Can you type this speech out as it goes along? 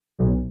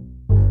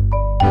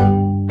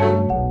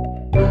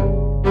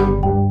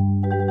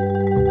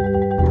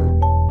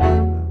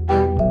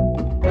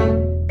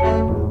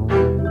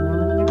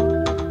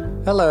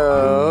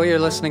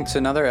listening to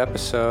another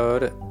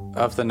episode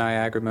of the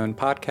Niagara Moon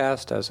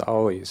podcast. As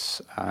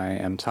always, I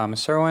am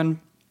Thomas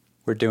Irwin.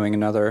 We're doing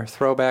another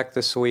throwback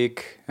this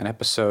week, an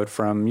episode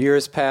from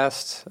years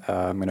past.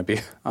 I'm going to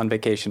be on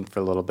vacation for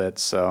a little bit,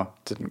 so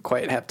didn't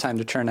quite have time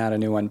to churn out a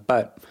new one.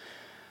 But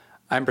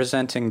I'm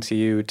presenting to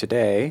you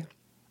today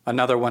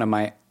another one of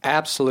my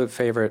absolute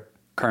favorite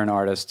current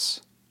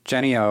artists,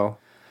 Jenny O.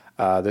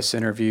 This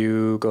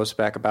interview goes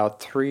back about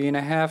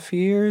 3.5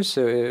 years.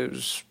 It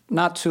was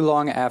not too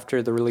long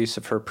after the release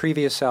of her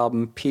previous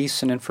album,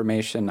 Peace and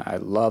Information. I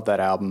love that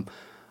album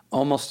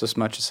almost as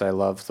much as I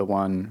love the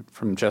one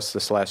from just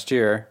this last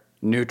year,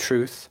 New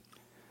Truth.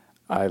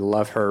 I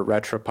love her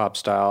retro pop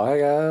style.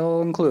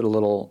 I'll include a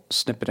little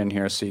snippet in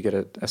here so you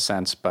get a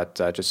sense, but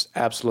just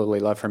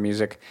absolutely love her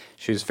music.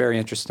 She was very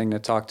interesting to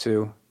talk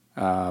to.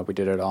 We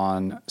did it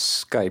on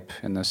Skype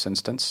in this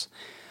instance.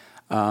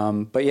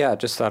 But yeah,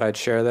 just thought I'd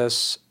share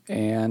this,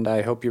 and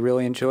I hope you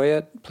really enjoy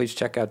it. Please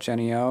check out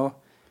Jenny O,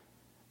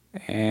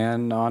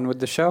 and on with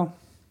the show.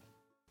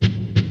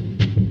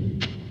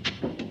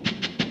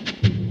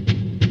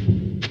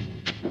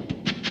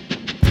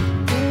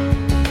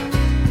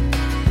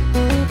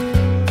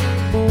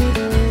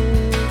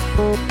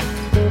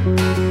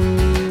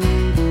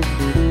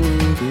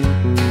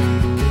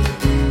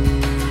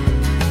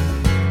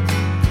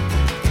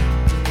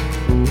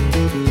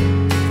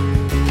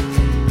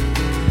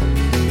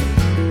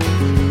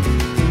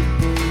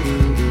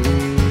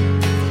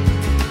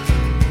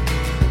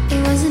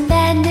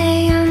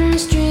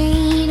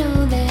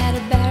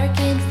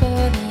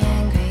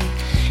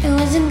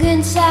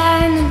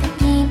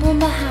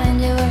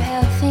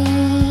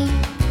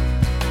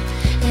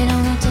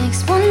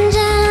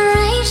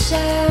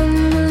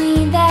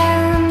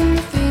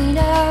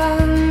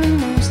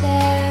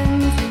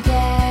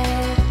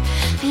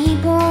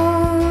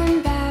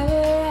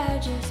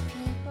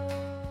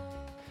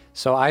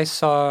 So I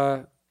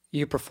saw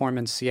you perform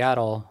in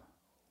Seattle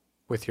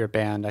with your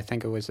band. I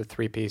think it was a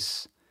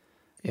 3-piece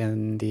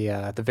in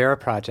the Vera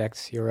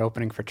Project. You were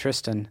opening for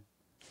Tristan.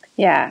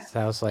 Yeah. So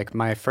that was like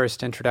my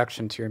first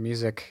introduction to your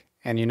music.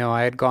 And, you know,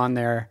 I had gone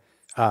there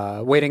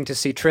waiting to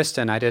see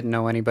Tristan. I didn't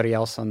know anybody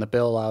else on the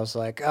bill. I was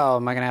like, oh,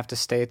 am I going to have to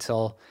stay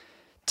till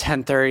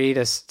 10:30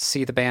 to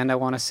see the band I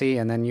want to see?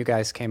 And then you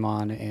guys came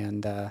on,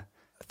 and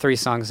 3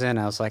 songs in,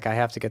 I was like, I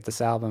have to get this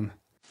album.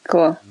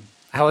 Cool.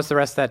 How was the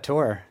rest of that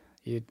tour?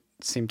 You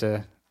seemed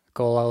to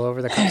go all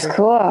over the country. It was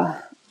cool.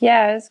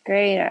 Yeah, it was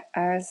great.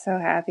 I was so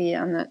happy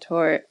on that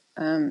tour.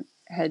 I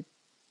had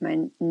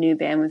my new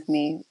band with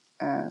me.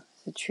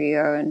 It's a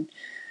trio, and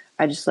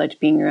I just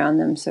liked being around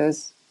them. So it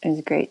was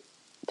a great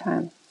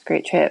time. It was a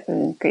great trip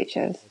and great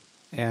shows.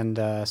 And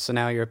so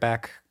now you're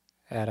back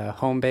at a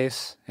home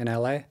base in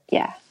LA?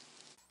 Yeah.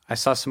 I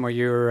saw somewhere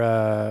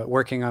you're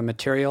working on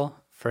material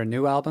for a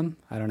new album.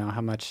 I don't know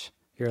how much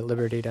you're at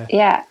liberty to...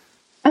 Yeah.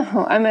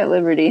 Oh, I'm at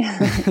liberty.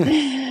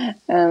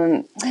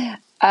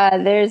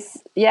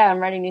 I'm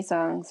writing new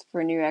songs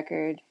for a new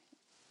record.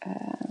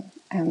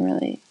 I'm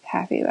really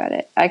happy about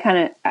it.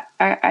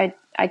 I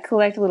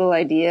collect little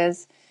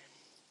ideas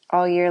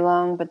all year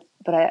long, but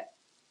I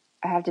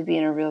have to be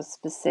in a real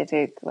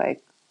specific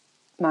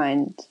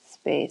mind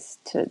space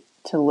to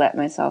let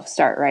myself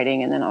start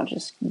writing, and then I'll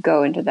just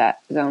go into that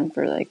zone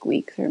for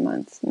weeks or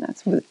months, and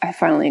that's what I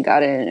finally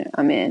got in. And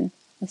I'm in.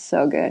 It's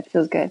so good. It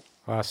feels good.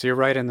 Wow, so you're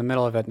right in the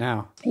middle of it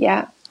now.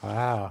 Yeah.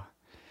 Wow.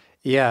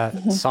 Yeah,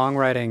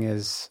 songwriting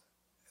it's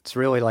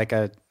really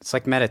it's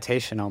like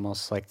meditation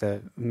almost, like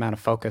the amount of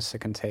focus it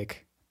can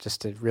take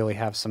just to really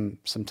have some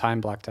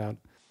time blocked out.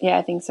 Yeah,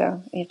 I think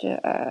so. You have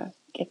to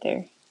get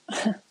there.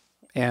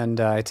 And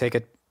I take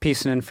it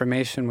Peace and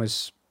Information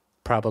was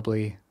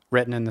probably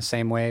written in the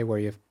same way, where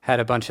you've had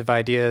a bunch of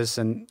ideas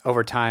and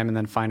over time, and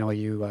then finally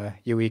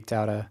you eked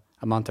out a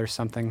month or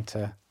something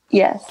to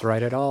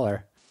write it all,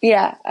 or?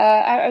 Yeah,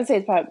 I would say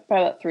it's probably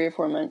about 3 or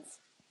 4 months.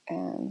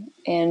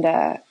 And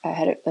I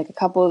had a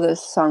couple of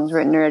those songs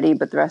written already,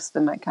 but the rest of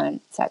them I kind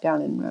of sat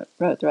down and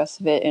wrote the rest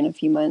of it in a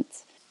few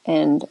months.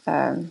 And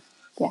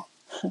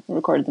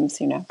recorded them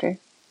soon after.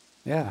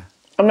 Yeah.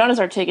 I'm not as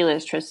articulate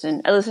as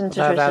Tristan. I listen to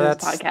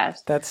Tristan's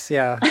podcast.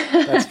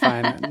 That's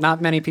fine.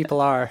 Not many people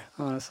are,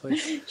 honestly.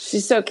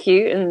 She's so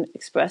cute and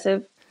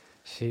expressive.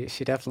 She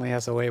definitely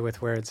has a way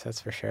with words, that's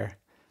for sure.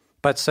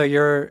 But so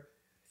your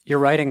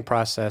writing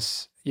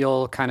process,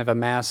 you'll kind of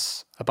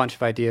amass a bunch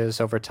of ideas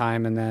over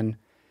time, and then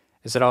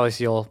is it always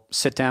you'll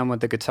sit down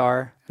with the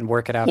guitar and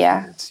work it out?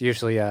 Yeah. It's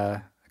usually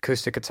a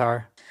acoustic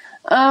guitar.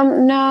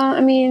 No, I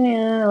mean,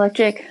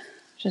 electric,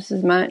 just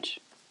as much.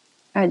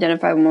 I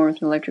identify more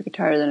with an electric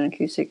guitar than an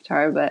acoustic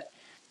guitar, but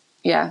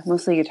yeah,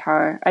 mostly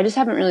guitar. I just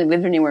haven't really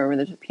lived anywhere where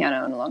there's a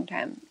piano in a long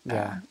time.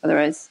 Yeah.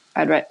 Otherwise,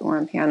 I'd write more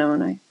on piano,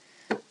 and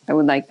I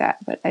would like that,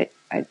 but I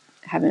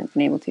haven't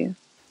been able to.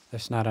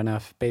 There's not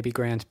enough baby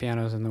grand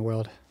pianos in the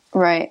world.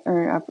 Right,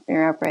 or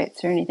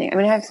uprights or anything. I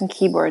mean, I have some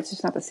keyboards,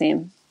 it's not the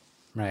same.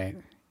 Right.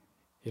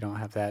 You don't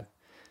have the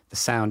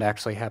sound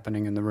actually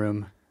happening in the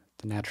room,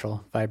 the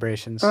natural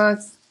vibrations. Well,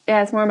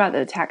 it's more about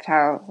the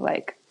tactile,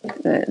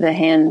 the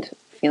hand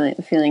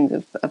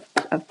feelings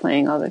of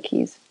playing all the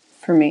keys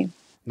for me.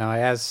 No,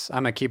 as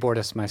I'm a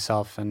keyboardist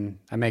myself, and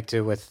I make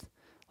do with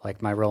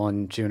like my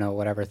Roland Juno,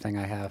 whatever thing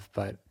I have,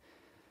 but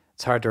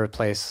it's hard to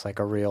replace like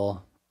a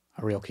real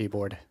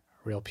keyboard, a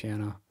real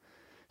piano.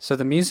 So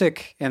the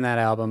music in that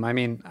album, I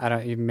mean, I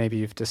don't. Maybe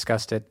you've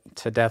discussed it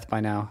to death by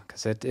now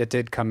because it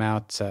did come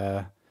out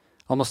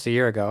almost a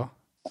year ago.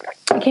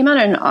 It came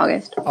out in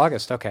August.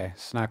 August, okay,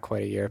 it's not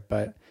quite a year,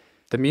 but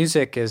the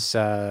music is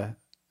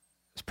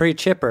it's pretty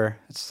chipper.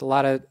 It's a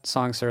lot of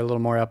songs that are a little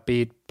more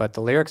upbeat, but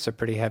the lyrics are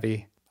pretty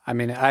heavy. I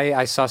mean,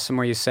 I saw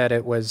somewhere you said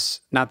it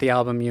was not the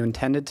album you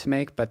intended to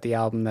make, but the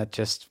album that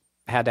just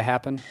had to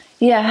happen.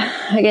 Yeah,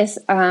 I guess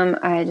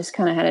I just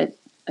kind of had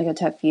a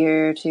tough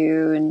year or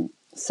two, and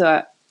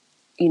so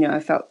I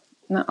felt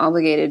not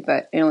obligated,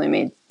 but it only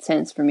made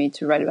sense for me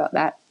to write about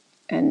that.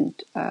 And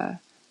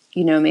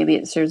maybe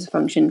it serves a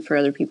function for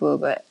other people,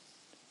 but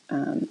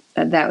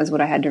that was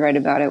what I had to write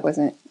about. It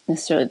wasn't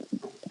necessarily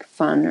like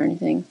fun or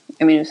anything.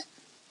 I mean,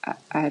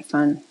 I had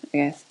fun, I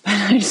guess, but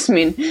I just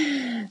mean,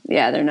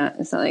 yeah,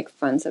 it's not like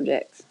fun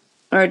subjects.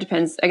 Or it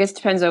depends. I guess it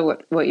depends on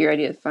what your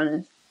idea of fun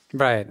is.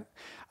 Right.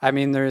 I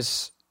mean,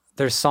 there's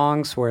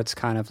songs where it's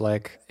kind of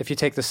like, if you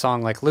take the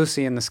song like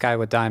Lucy in the Sky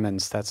with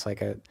Diamonds, that's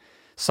like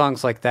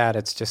songs like that,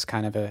 it's just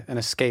kind of an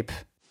escape.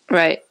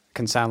 Right. It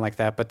can sound like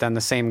that. But then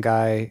the same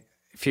guy,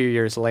 a few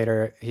years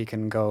later, he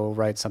can go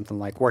write something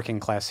like Working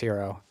Class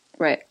Hero.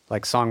 Right.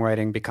 Like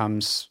songwriting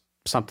becomes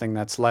something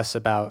that's less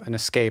about an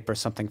escape or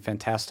something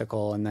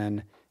fantastical, and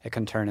then it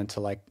can turn into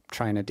like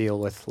trying to deal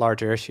with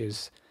larger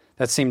issues.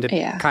 That seemed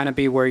to kind of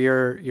be where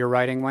your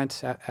writing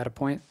went at a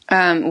point.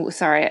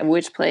 Sorry,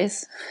 which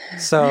place?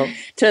 So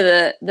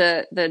to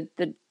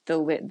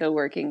the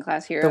Working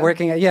Class Hero. The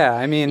working, yeah.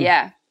 I mean,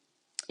 yeah,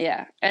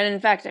 and in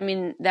fact, I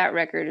mean that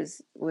record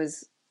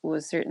was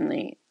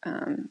certainly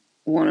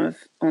one of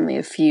only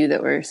a few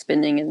that were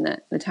spinning in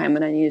the time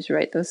when I needed to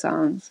write those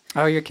songs.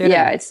 Oh, you're kidding?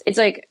 Yeah, it's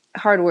like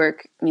hard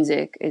work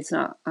music. It's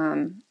not.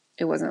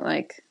 It wasn't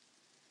like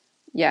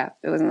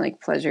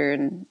pleasure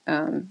and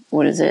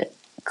what is it?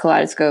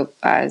 Kaleidoscope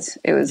eyes.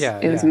 It was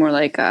more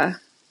like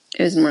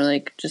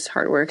just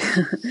hard work.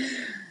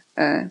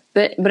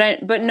 But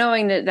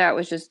knowing that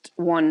was just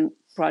one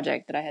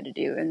project that I had to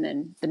do, and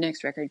then the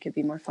next record could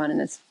be more fun, and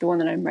it's the one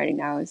that I'm writing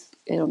now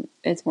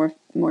it's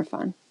more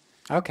fun.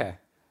 Okay.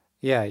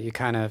 Yeah, you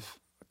kind of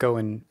go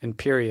in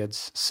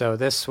periods. So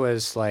this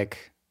was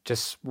like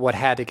just what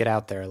had to get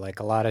out there.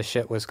 Like a lot of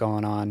shit was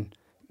going on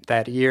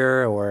that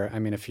year, or I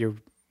mean, if you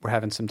were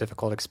having some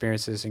difficult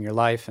experiences in your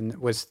life, and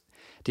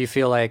do you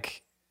feel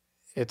like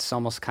it's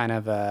almost kind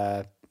of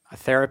a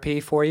therapy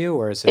for you,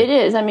 or is it? It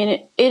is. I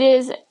mean, it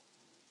is.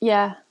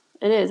 Yeah,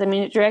 it is. I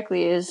mean, it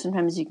directly is.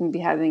 Sometimes you can be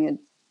having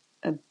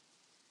a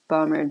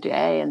bummer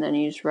day, and then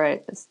you just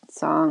write a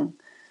song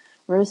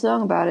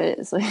about it.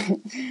 It's like,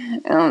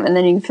 and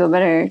then you can feel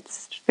better.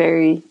 It's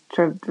very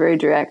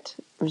direct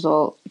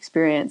result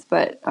experience.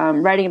 But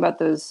writing about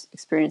those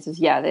experiences,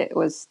 it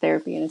was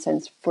therapy in a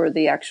sense for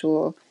the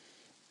actual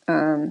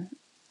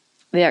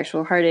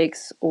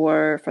heartaches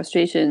or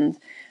frustrations,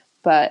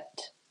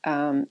 but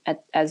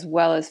as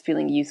well as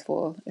feeling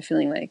useful,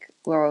 feeling like,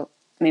 well,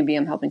 maybe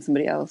I'm helping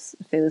somebody else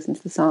if they listen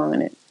to the song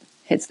and it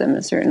hits them in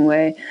a certain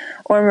way,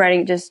 or I'm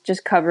writing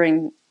just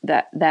covering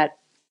that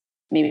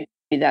maybe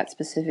that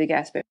specific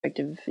aspect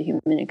of the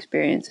human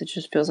experience. It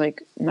just feels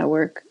like my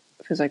work,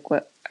 feels like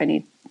what I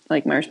need,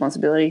 like my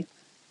responsibility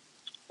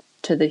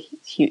to the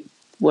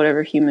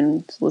whatever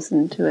humans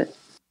listen to it.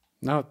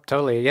 No,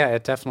 totally. Yeah,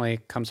 it definitely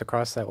comes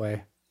across that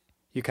way.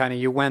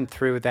 You went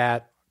through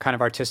that kind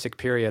of artistic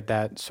period,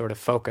 that sort of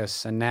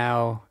focus, and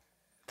now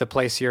the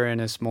place you're in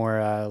is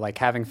more like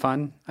having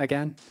fun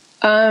again?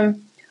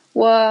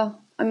 Well,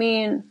 I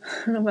mean,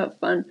 I don't know about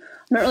fun.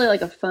 I'm not really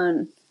like a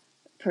fun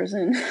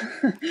person.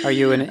 Are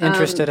you an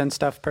interested in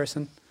stuff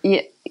person?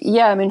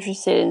 Yeah, I'm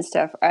interested in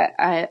stuff.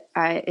 I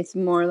it's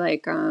more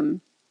like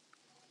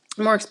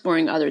more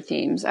exploring other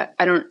themes.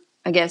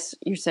 I guess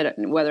you said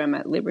whether I'm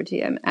at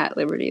liberty. I'm at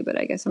liberty, but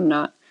I guess I'm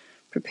not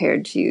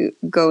prepared to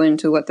go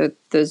into what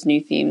those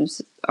new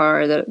themes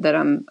are that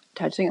I'm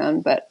touching on.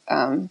 But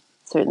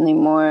certainly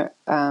more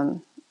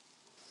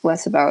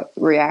less about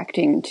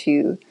reacting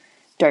to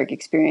dark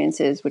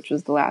experiences, which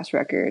was the last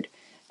record,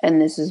 and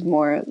this is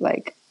more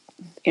like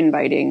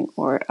inviting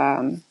or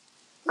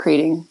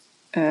creating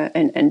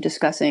and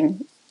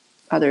discussing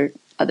other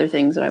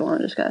things that I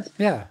want to discuss.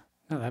 Yeah,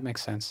 no, that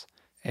makes sense.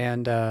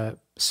 And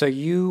so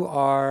you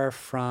are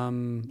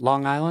from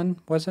Long Island,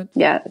 was it?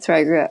 Yeah, that's where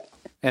I grew up.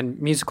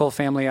 And musical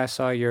family, I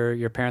saw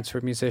your parents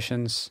were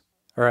musicians,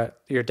 or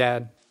your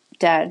dad?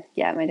 Dad,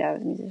 yeah, my dad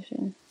was a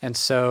musician. And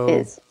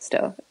so...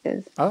 Still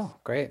is. Oh,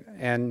 great.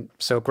 And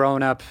so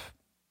growing up,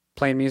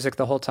 playing music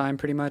the whole time,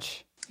 pretty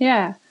much?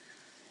 Yeah.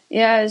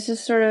 Yeah, it's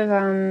just sort of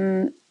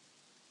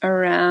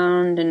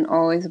around and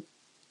always a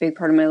big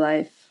part of my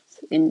life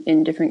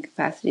in different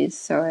capacities,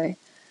 so I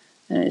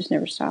just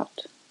never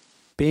stopped.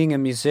 Being a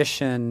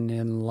musician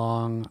in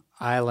Long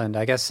Island,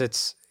 I guess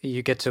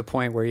you get to a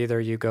point where either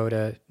you go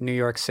to New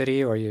York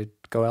City or you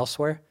go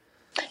elsewhere?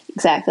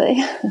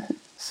 Exactly.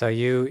 So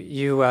you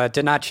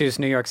did not choose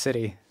New York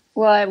City?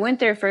 Well, I went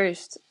there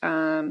first,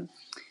 and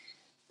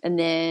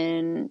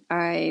then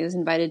I was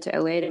invited to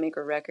LA to make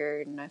a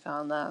record, and I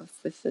fell in love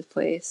with the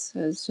place. I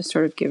was just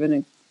sort of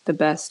given the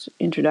best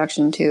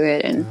introduction to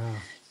it, and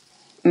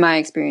my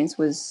experience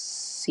was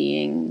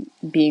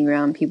being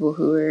around people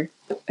who were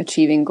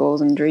achieving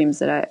goals and dreams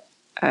that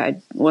I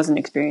wasn't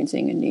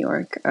experiencing in New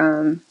York.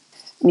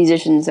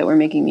 Musicians that were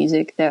making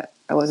music that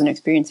I wasn't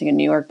experiencing in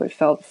New York, but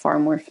felt far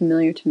more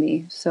familiar to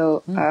me.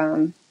 So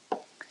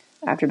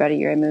after about a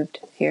year, I moved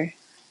here.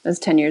 That was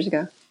 10 years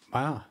ago.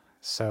 Wow.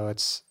 So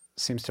it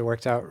seems to have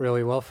worked out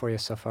really well for you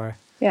so far.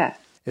 Yeah.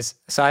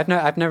 So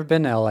I've never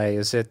been to LA.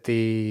 Is it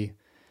the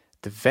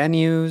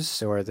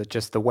venues or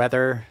just the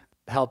weather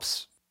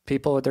helps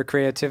people with their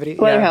creativity?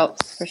 Weather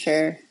helps for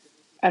sure.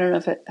 I don't know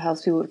if it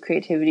helps people with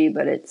creativity,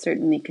 but it's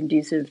certainly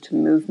conducive to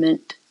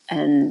movement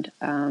and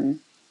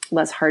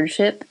less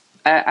hardship.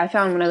 I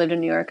found when I lived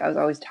in New York, I was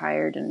always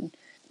tired and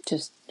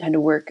just had to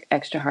work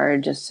extra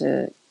hard just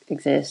to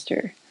exist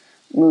or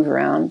move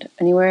around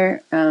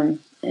anywhere.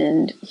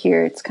 And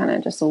here it's kind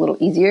of just a little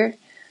easier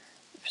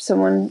for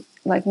someone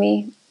like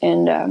me.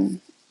 And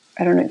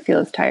I don't feel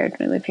as tired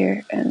when I live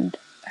here, and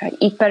I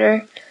eat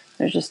better.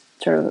 There's just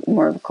sort of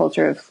more of a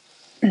culture of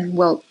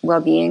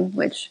well-being,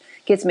 which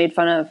gets made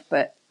fun of,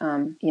 but I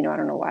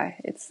don't know why.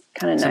 It's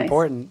kind of nice. It's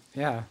important,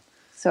 yeah.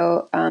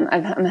 So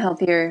I'm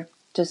healthier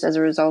just as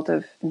a result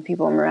of the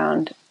people I'm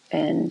around,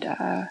 and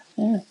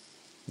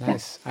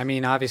nice. Yeah. I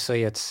mean,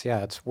 obviously,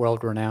 it's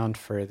world renowned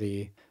for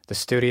the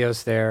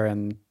studios there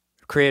and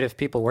creative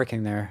people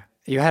working there.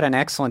 You had an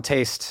excellent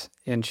taste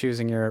in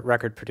choosing your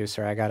record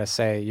producer, I gotta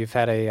say. You've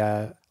had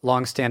a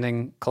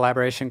long-standing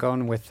collaboration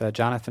going with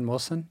Jonathan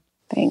Wilson.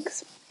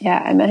 Thanks.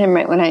 Yeah, I met him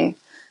right when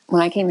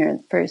I came here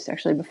first,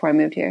 actually, before I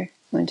moved here.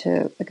 Went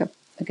to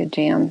like a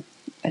jam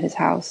at his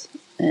house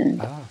and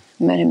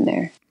met him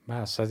there.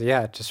 Wow. So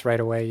yeah, just right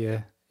away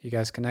you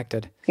guys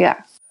connected.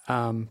 Yeah.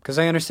 Because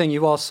I understand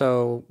you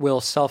also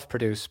will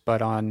self-produce,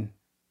 but on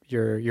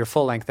your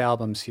full-length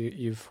albums,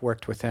 you've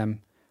worked with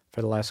him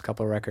for the last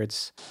couple of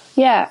records.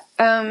 Yeah.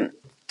 I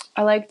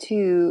like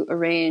to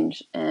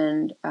arrange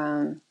and,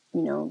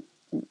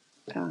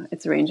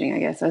 it's arranging, I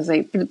guess. I was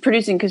like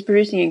producing, because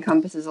producing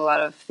encompasses a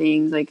lot of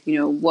things, like,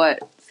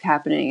 what's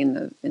happening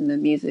in the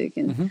music,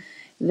 and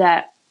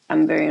that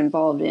I'm very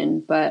involved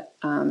in. But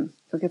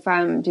like if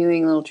I'm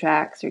doing little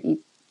tracks or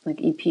like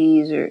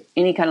EPs or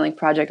any kind of like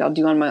project I'll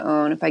do on my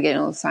own if I get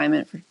an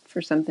assignment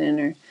for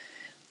something.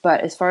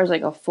 But as far as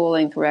like a full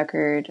length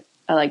record,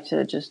 I like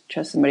to just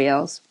trust somebody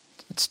else.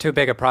 It's too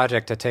big a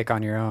project to take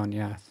on your own.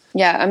 Yeah.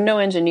 Yeah. I'm no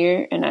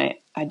engineer, and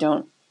I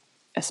don't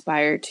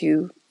aspire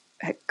to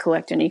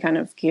collect any kind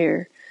of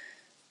gear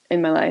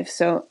in my life.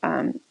 So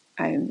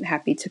I'm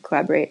happy to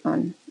collaborate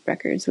on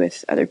records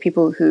with other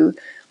people who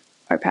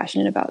are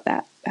passionate about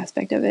that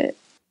aspect of it.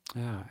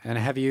 Yeah. And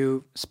have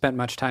you spent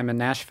much time in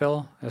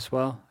Nashville as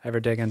well? Ever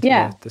dig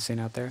into the scene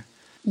out there?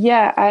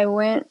 Yeah, I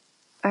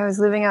was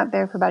living out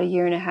there for about a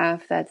year and a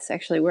half. That's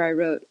actually where I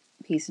wrote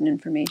Peace and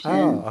Information.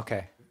 Oh,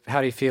 okay. How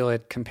do you feel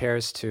it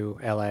compares to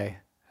LA,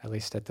 at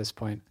least at this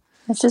point?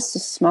 It's just a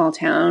small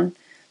town.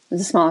 It was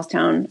the smallest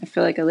town I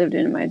feel like I lived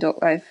in my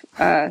adult life.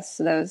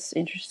 So that was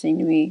interesting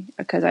to me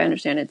because I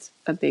understand it's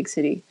a big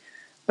city.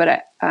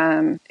 But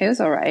it was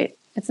all right.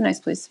 It's a nice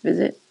place to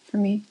visit for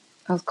me.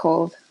 I was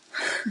cold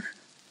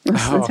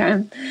most of the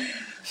time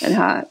and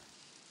hot.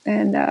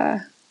 And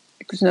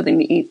there's nothing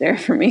to eat there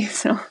for me.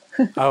 So.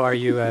 Oh, are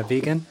you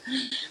vegan?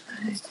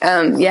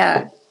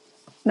 Yeah.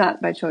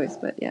 Not by choice,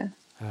 but yeah.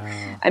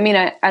 I mean,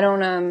 I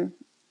don't,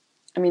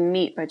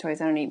 meat by choice.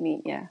 I don't eat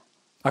meat, yeah.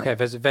 Okay,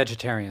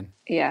 vegetarian.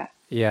 Yeah.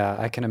 Yeah,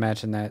 I can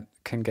imagine that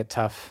can get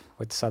tough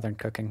with Southern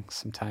cooking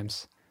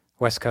sometimes.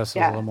 West Coast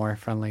is a little more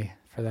friendly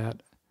for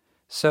that.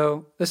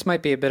 So this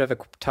might be a bit of a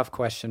tough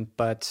question,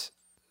 but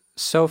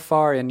so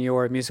far in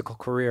your musical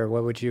career,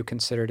 what would you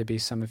consider to be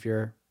some of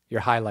your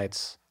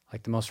highlights,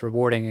 like the most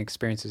rewarding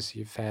experiences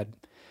you've had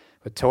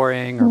with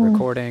touring or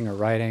recording or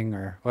writing,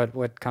 or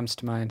what comes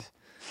to mind?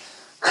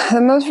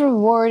 The most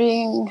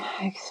rewarding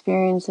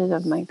experiences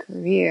of my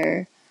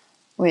career,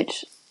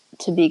 which,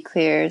 to be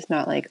clear, is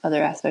not like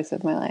other aspects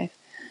of my life,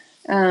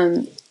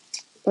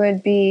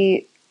 would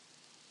be,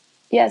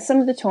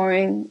 some of the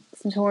touring.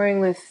 Some touring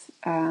with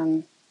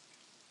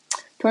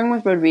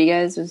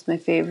Rodriguez was my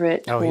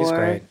favorite tour. Oh, he's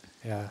great.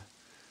 Yeah.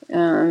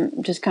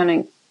 Just kind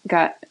of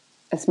got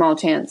a small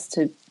chance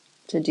to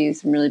do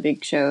some really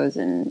big shows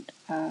and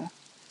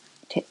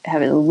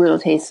have a little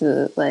taste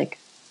of like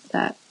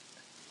that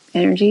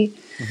energy.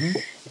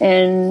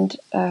 And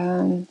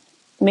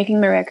making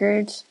my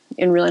records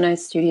in really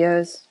nice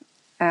studios.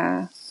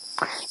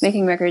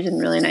 Making records in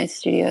really nice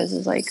studios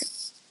is like,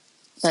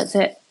 that's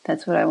it.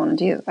 That's what I want to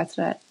do. That's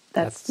my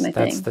thing.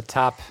 That's the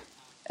top.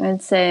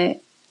 I'd say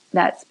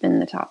that's been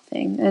the top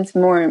thing. And it's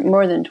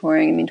more than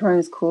touring. I mean, touring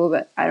is cool,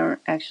 but I don't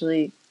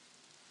actually.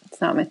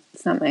 It's not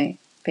my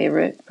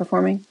favorite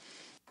performing.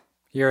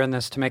 You're in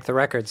this to make the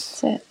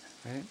records. That's it.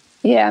 Right?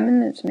 Yeah, I'm in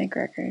this to make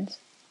records.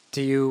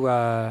 Do you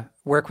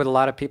work with a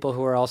lot of people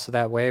who are also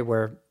that way,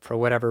 where for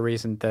whatever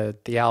reason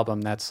the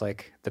album, that's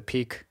like the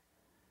peak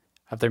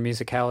of their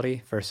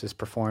musicality versus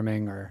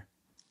performing? Or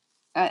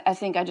I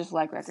think I just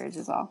like records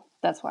is all.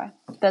 That's why.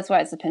 That's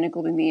why it's the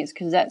pinnacle to me, is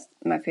because that's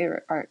my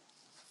favorite art.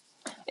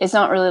 It's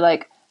not really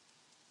like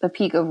the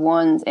peak of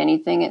one's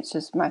anything. It's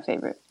just my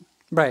favorite.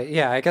 right,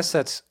 yeah, I guess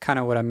that's kind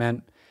of what I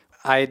meant.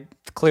 I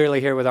clearly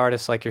hear with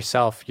artists like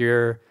yourself,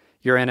 you're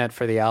in it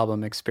for the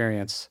album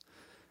experience,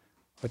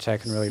 which I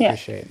can really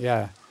appreciate.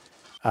 Yeah.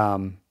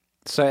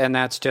 So, and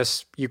that's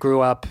just, you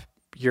grew up,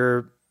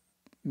 your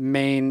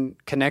main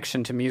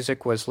connection to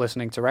music was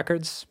listening to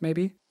records,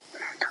 maybe?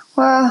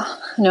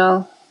 Well,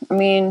 no. I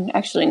mean,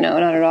 actually, no,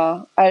 not at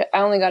all. I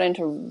only got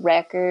into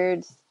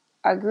records.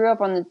 I grew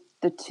up on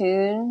the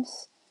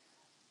tunes,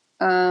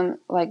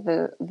 like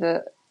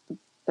the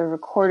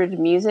recorded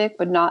music,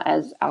 but not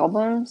as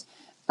albums.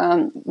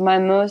 My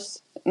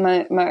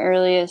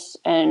earliest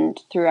and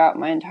throughout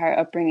my entire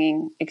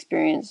upbringing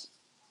experience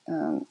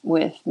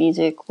with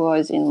music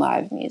was in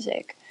live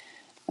music.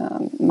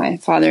 My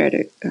father had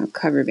a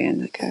cover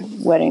band, like a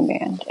wedding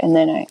band, and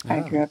then I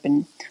grew up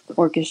in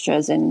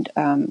orchestras and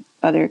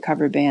other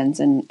cover bands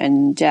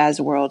and jazz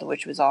world,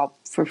 which was all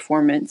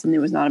performance, and it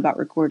was not about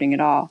recording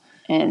at all.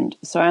 And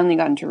so I only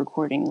got into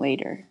recording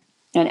later.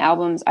 And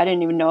albums, I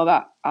didn't even know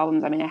about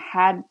albums. I mean, I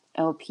had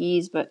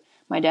LPs, but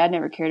my dad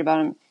never cared about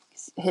them.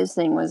 His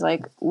thing was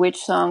like, which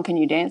song can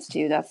you dance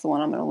to? That's the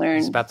one I'm going to learn.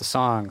 It's about the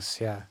songs,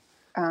 yeah.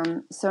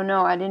 So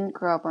no, I didn't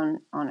grow up on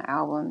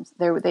albums.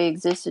 They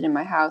existed in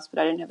my house, but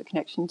I didn't have a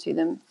connection to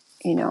them.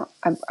 You know,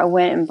 I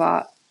went and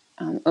bought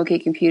OK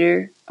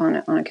Computer on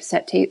a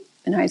cassette tape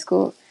in high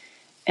school,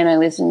 and I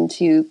listened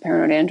to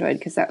Paranoid Android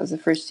because that was the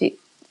first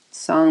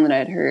song that I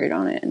had heard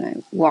on it. And I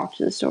walked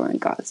to the store and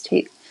got this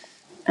tape,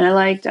 and I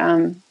liked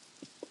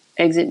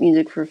exit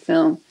music for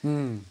film.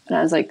 And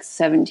I was like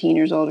 17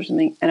 years old or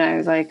something, and I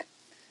was like,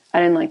 I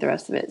didn't like the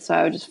rest of it, so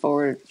I would just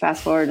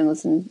fast forward and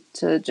listen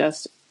to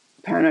just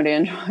Paranoid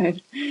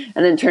Android, and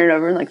then turn it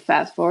over and like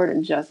fast forward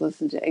and just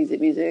listen to exit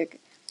music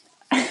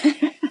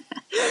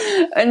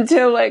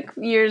until like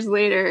years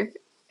later,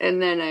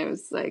 and then I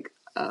was like,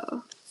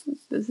 oh,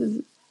 this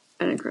is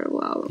an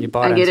incredible album. You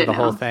bought into the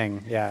whole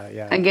thing.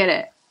 Yeah. I get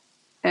it.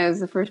 It was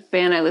the first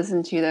band I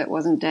listened to that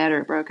wasn't dead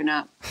or broken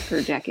up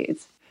for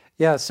decades.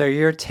 Yeah, so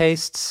your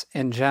tastes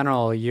in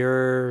general,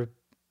 you're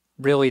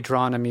really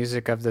drawn to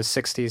music of the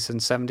 60s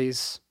and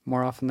 70s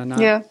more often than not?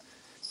 Yeah,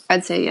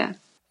 I'd say yeah.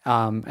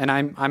 And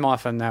I'm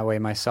often that way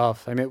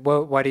myself. I mean,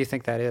 why do you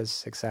think that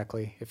is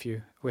exactly, if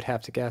you would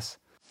have to guess?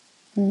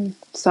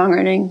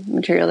 Songwriting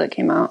material that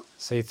came out.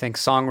 So you think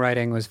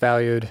songwriting was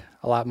valued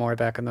a lot more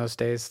back in those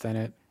days than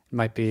it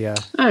might be? I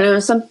don't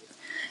know.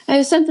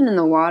 There's something in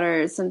the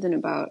water. It's something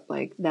about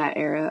like that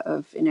era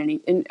of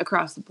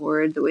across the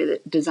board, the way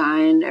that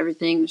design,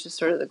 everything was just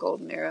sort of the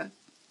golden era.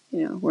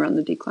 You know, we're on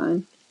the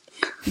decline.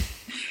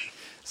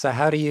 So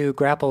how do you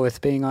grapple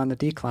with being on the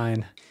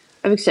decline?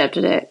 I've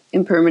accepted it.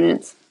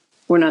 Impermanence.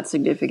 We're not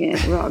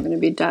significant. We're all going to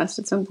be dust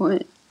at some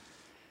point.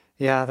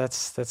 Yeah,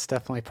 that's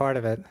definitely part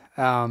of it.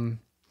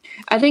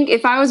 I think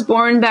if I was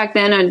born back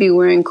then, I'd be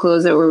wearing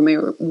clothes that were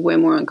way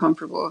more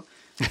uncomfortable,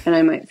 and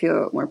I might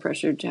feel more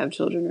pressured to have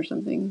children or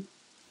something.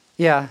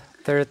 Yeah,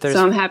 there's.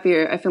 So I'm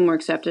happier. I feel more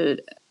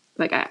accepted.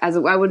 Like I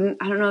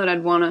don't know that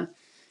I'd want to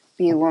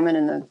be a woman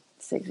in the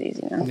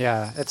 60s. You know.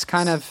 Yeah, it's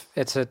kind of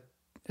it's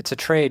a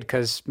trade,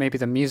 because maybe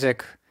the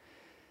music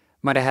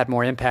might have had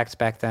more impact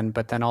back then,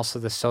 but then also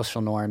the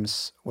social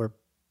norms were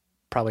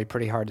probably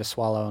pretty hard to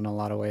swallow in a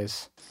lot of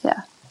ways.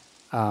 Yeah.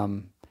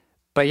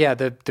 But yeah,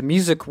 the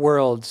music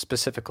world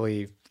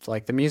specifically,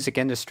 like the music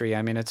industry,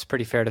 I mean, it's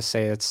pretty fair to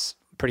say it's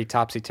pretty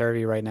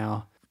topsy-turvy right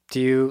now. Do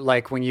you,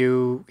 like, when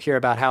you hear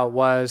about how it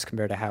was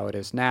compared to how it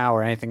is now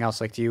or anything else,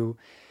 like,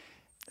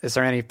 is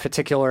there any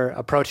particular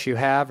approach you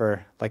have,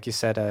 or like you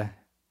said,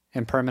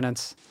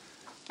 impermanence?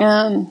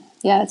 Yeah,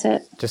 that's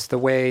it. Just the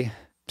way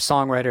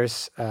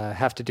songwriters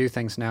have to do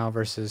things now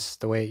versus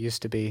the way it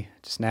used to be,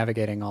 just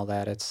navigating all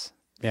that.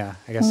 I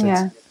guess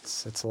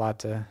it's a lot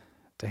to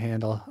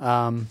handle.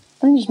 I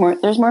think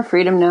there's more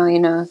freedom now, you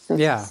know.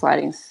 It's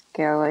sliding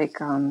scale, like,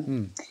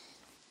 you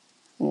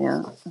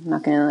know, I'm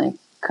not going to like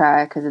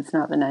cry because it's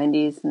not the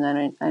 90s and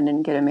then I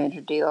didn't get a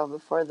major deal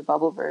before the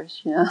bubble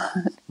burst, you know.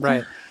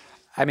 Right.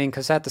 I mean,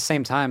 because at the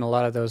same time, a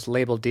lot of those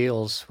label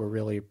deals were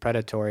really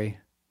predatory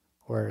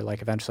or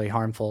like eventually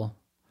harmful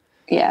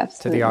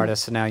to the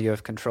artist. And now you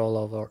have control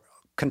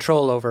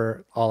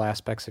over all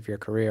aspects of your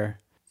career.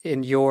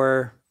 In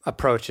your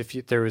approach,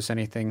 if there was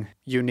anything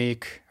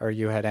unique or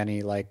you had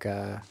any like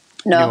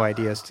new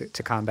ideas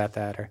to combat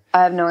that, or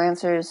I have no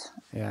answers.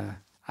 Yeah.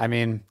 I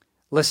mean,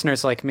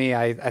 listeners like me,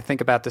 I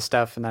think about this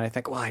stuff and then I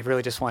think, well, I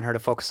really just want her to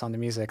focus on the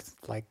music.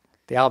 Like,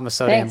 the album is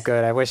so damn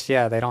good. I wish, they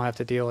don't have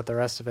to deal with the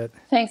rest of it.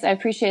 Thanks. I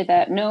appreciate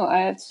that. No, I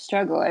have to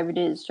struggle. Every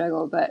day is a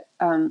struggle. But,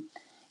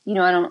 you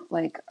know, I don't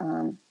like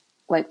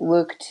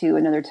look to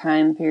another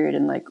time period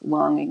and like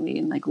longingly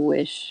and like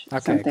wish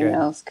something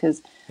else.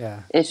 Because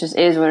it just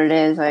is what it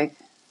is. Like,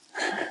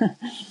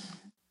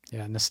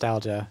 yeah,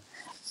 nostalgia.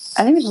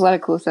 I think there's a lot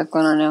of cool stuff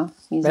going on now,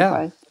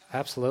 music-wise. Yeah,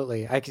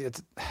 absolutely.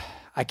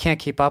 I can't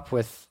keep up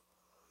with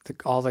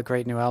all the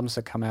great new albums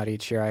that come out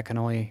each year. I can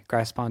only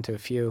grasp onto a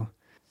few.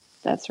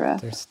 That's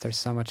rough. There's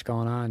so much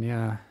going on.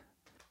 Yeah.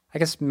 I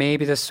guess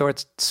maybe this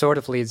sort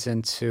of leads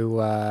into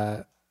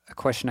a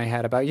question I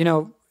had about,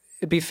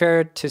 it'd be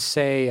fair to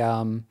say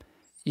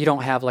you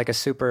don't have like a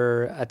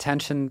super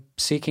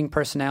attention-seeking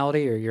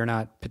personality, or you're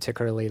not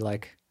particularly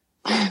like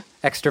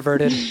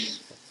extroverted?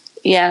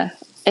 Yeah,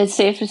 it's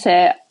safe to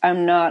say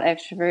I'm not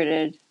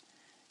extroverted.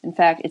 In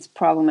fact, it's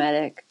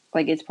problematic.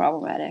 Like, it's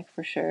problematic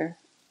for sure.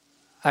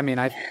 I mean,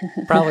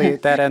 probably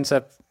that ends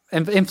up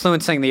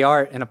influencing the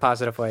art in a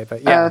positive way,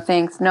 but yeah. Oh,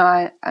 thanks. No,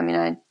 I mean,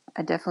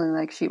 I definitely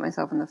like shoot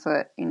myself in the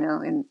foot,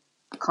 and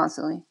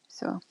constantly.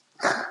 So.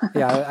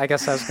 Yeah, I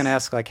guess I was going to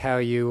ask like how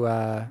you,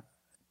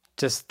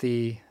 just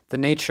the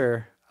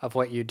nature of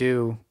what you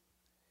do,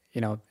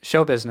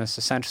 show business,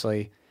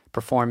 essentially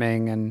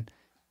performing and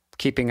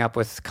keeping up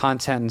with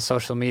content and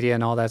social media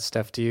and all that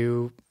stuff.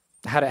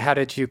 How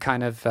did you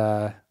kind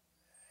of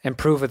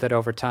improve with it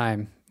over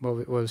time?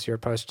 What was your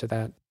approach to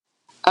that?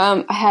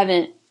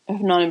 I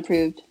have not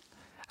improved.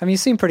 I mean, you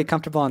seem pretty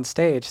comfortable on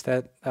stage.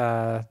 That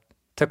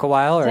took a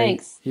while, or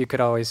Thanks. You could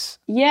always...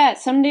 Yeah,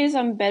 some days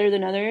I'm better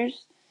than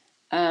others.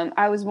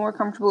 I was more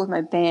comfortable with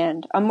my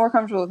band. I'm more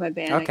comfortable with my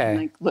band.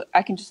 Okay.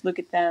 I can just look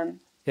at them.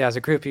 Yeah, as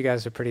a group, you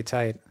guys are pretty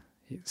tight.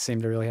 You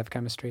seem to really have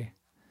chemistry.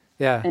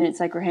 Yeah. And it's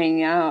like we're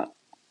hanging out.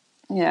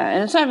 Yeah,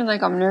 and it's not even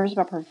like I'm nervous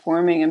about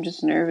performing. I'm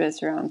just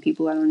nervous around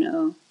people I don't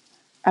know.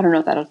 I don't know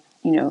if that'll,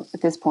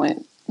 at this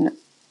point,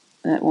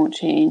 that won't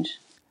change.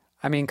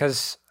 I mean,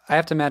 because I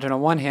have to imagine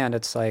on one hand,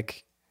 it's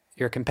like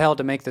you're compelled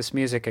to make this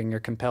music and you're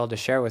compelled to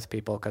share with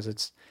people because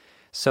it's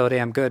so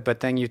damn good. But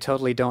then you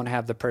totally don't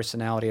have the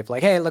personality of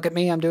like, hey, look at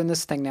me, I'm doing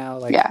this thing now.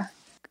 Like, yeah.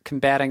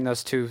 Combating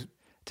those two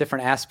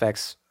different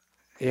aspects.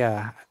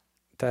 Yeah,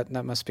 that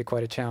must be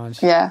quite a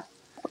challenge. Yeah.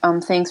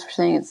 Thanks for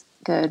saying it's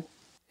good.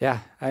 Yeah,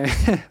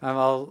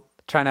 I'll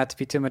try not to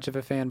be too much of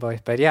a fanboy,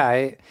 but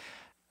yeah,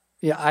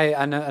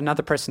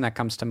 another person that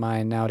comes to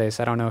mind nowadays.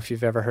 I don't know if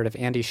you've ever heard of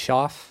Andy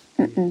Schauf.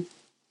 Mm-mm.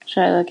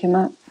 Should I look him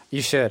up?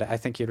 You should. I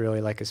think you'd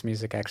really like his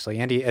music, actually.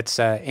 It's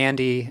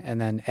Andy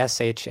and then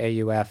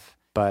Shauf,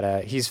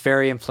 but he's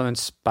very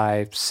influenced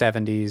by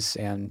 70s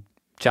and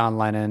John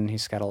Lennon.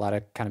 He's got a lot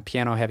of kind of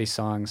piano-heavy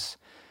songs.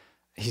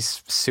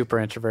 He's super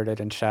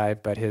introverted and shy,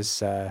 but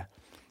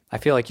I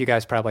feel like you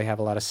guys probably have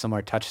a lot of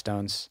similar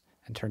touchstones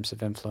in terms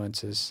of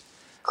influences.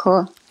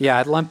 Cool. Yeah,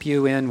 I'd lump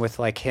you in with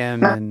like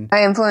him and...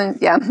 My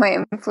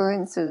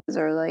influences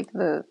are like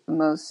the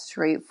most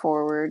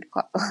straightforward,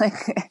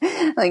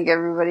 like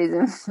everybody's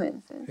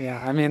influences.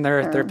 Yeah, I mean,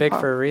 they're big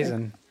for a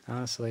reason,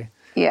 honestly.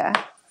 Yeah.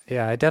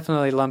 Yeah, I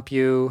definitely lump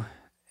you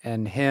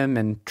and him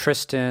and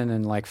Tristan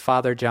and like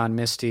Father John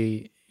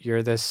Misty.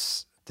 You're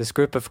this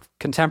group of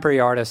contemporary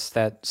artists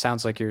that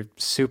sounds like you're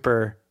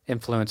super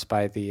influenced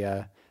by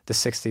the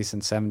 60s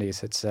and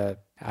 70s. It's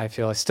I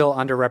feel a still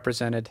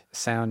underrepresented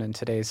sound in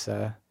today's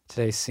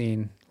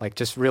scene. Like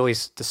just really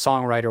the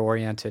songwriter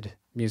oriented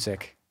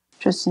music.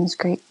 Tristan's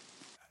great.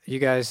 You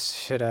guys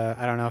should.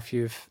 I don't know if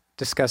you've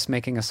discussed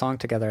making a song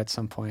together at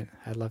some point.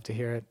 I'd love to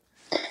hear it.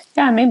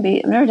 Yeah,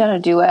 maybe. I've never done a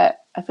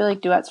duet. I feel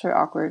like duets are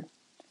awkward.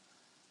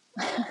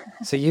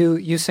 So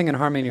you sing in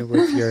harmony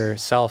with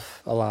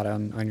yourself a lot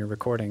on your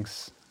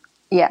recordings.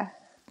 Yeah.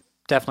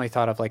 Definitely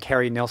thought of like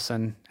Harry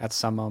Nilsson at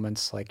some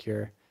moments, like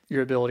your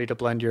ability to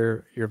blend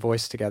your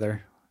voice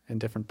together in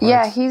different parts.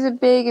 Yeah, he's a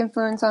big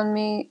influence on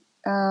me.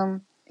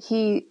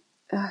 He's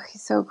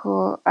so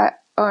cool. I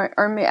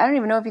don't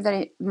even know if he's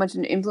that much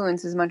an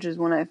influence as much as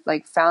when I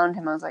like found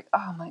him, I was like,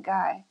 oh my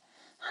guy.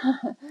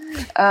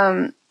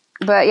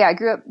 But yeah, I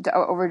grew up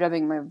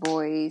overdubbing my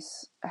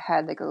voice. I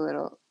had like a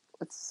little.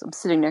 I'm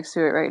sitting next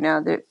to it right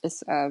now.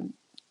 There's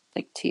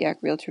like TAC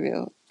Reel to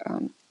Reel,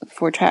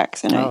 4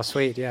 tracks, and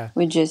sweet, yeah.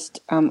 We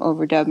just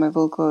overdub my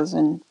vocals,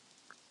 and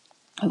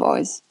I've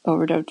always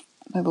overdubbed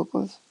my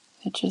vocals.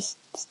 It just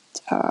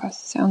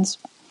sounds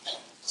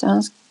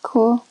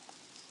cool.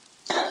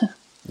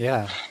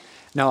 Yeah.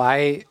 No,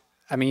 I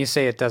mean, you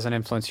say it doesn't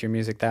influence your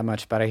music that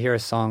much, but I hear a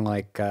song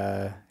like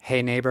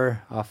Hey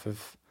Neighbor off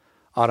of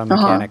Auto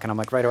Mechanic, and I'm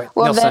like, right away,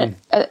 well, Nilsson.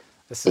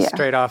 This is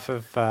straight off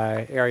of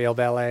Aerial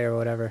Ballet or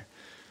whatever.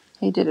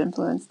 He did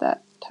influence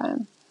that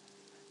time.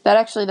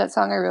 That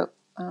song I wrote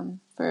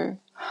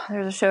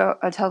there's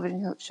a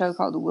television show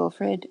called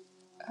Wilfred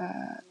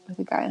with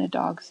a guy in a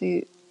dog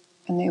suit,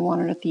 and they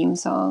wanted a theme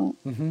song,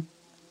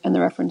 and the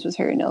reference was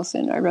Harry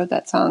Nilsson. I wrote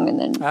that song, and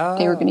then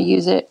they were going to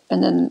use it,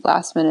 and then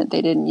last minute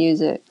they didn't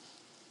use it,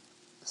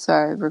 so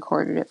I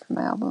recorded it for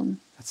my album.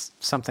 That's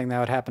something that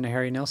would happen to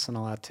Harry Nilsson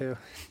a lot too.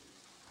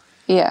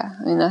 Yeah,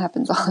 I mean that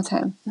happens all the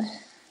time.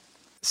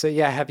 So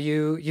yeah,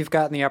 you've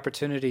gotten the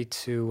opportunity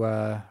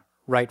to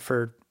write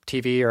for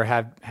TV or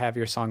have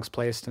your songs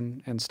placed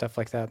and stuff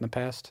like that in the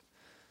past?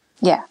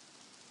 Yeah,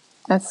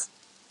 that's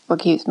what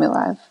keeps me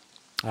alive.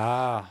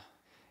 Ah,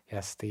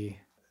 yes, the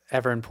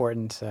ever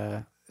important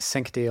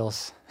sync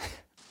deals.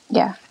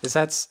 Yeah. Is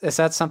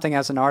that something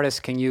as an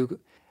artist? Are you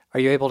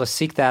able to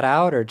seek that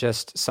out, or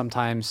just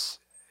sometimes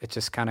it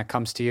just kind of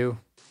comes to you?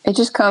 It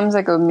just comes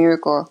like a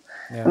miracle.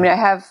 Yeah. I mean, I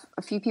have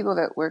a few people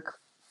that work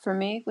for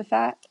me with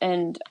that.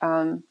 And,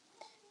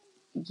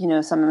 you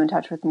know, some I'm in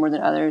touch with more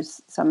than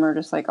others. Some are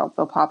just like,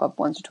 they'll pop up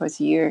once or twice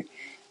a year.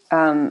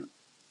 And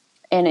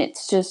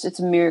it's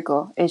a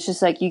miracle. It's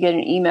just like you get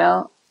an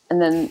email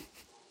and then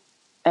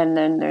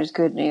there's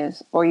good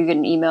news, or you get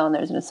an email and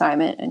there's an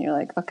assignment and you're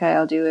like, okay,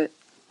 I'll do it,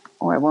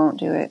 or I won't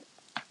do it,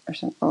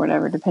 or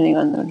whatever, depending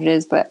on what it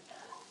is. But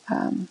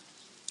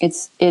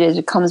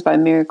it comes by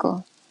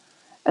miracle,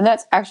 and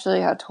that's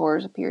actually how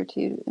tours appear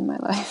too in my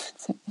life.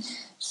 It's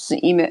just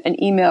an email.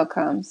 An email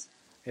comes.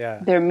 Yeah,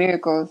 they're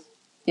miracles.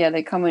 Yeah,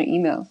 they come in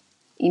emails.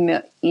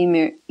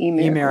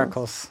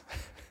 E-miracles.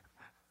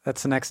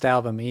 That's the next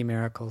album,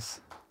 E-miracles.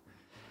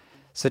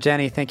 So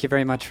Jenny, thank you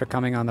very much for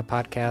coming on the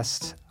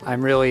podcast.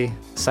 I'm really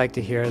psyched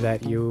to hear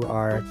that you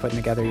are putting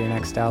together your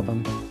next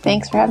album.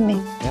 Thanks for having me.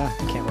 Yeah,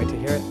 can't wait to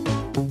hear it.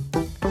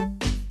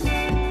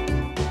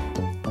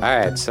 All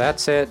right, so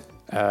that's it.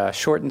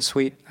 Short and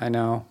sweet, I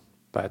know.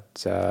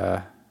 But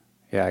yeah,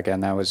 again,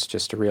 that was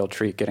just a real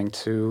treat getting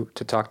to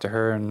talk to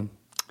her and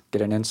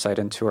get an insight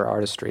into her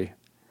artistry.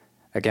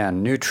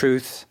 Again, New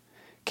Truth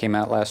came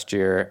out last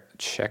year.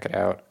 Check it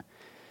out.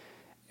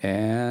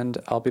 And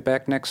I'll be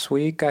back next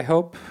week, I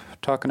hope,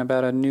 talking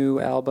about a new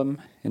album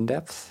in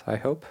depth, I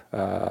hope.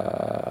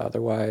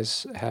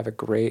 Otherwise, have a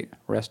great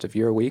rest of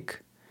your week,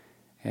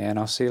 and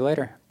I'll see you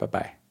later.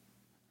 Bye-bye.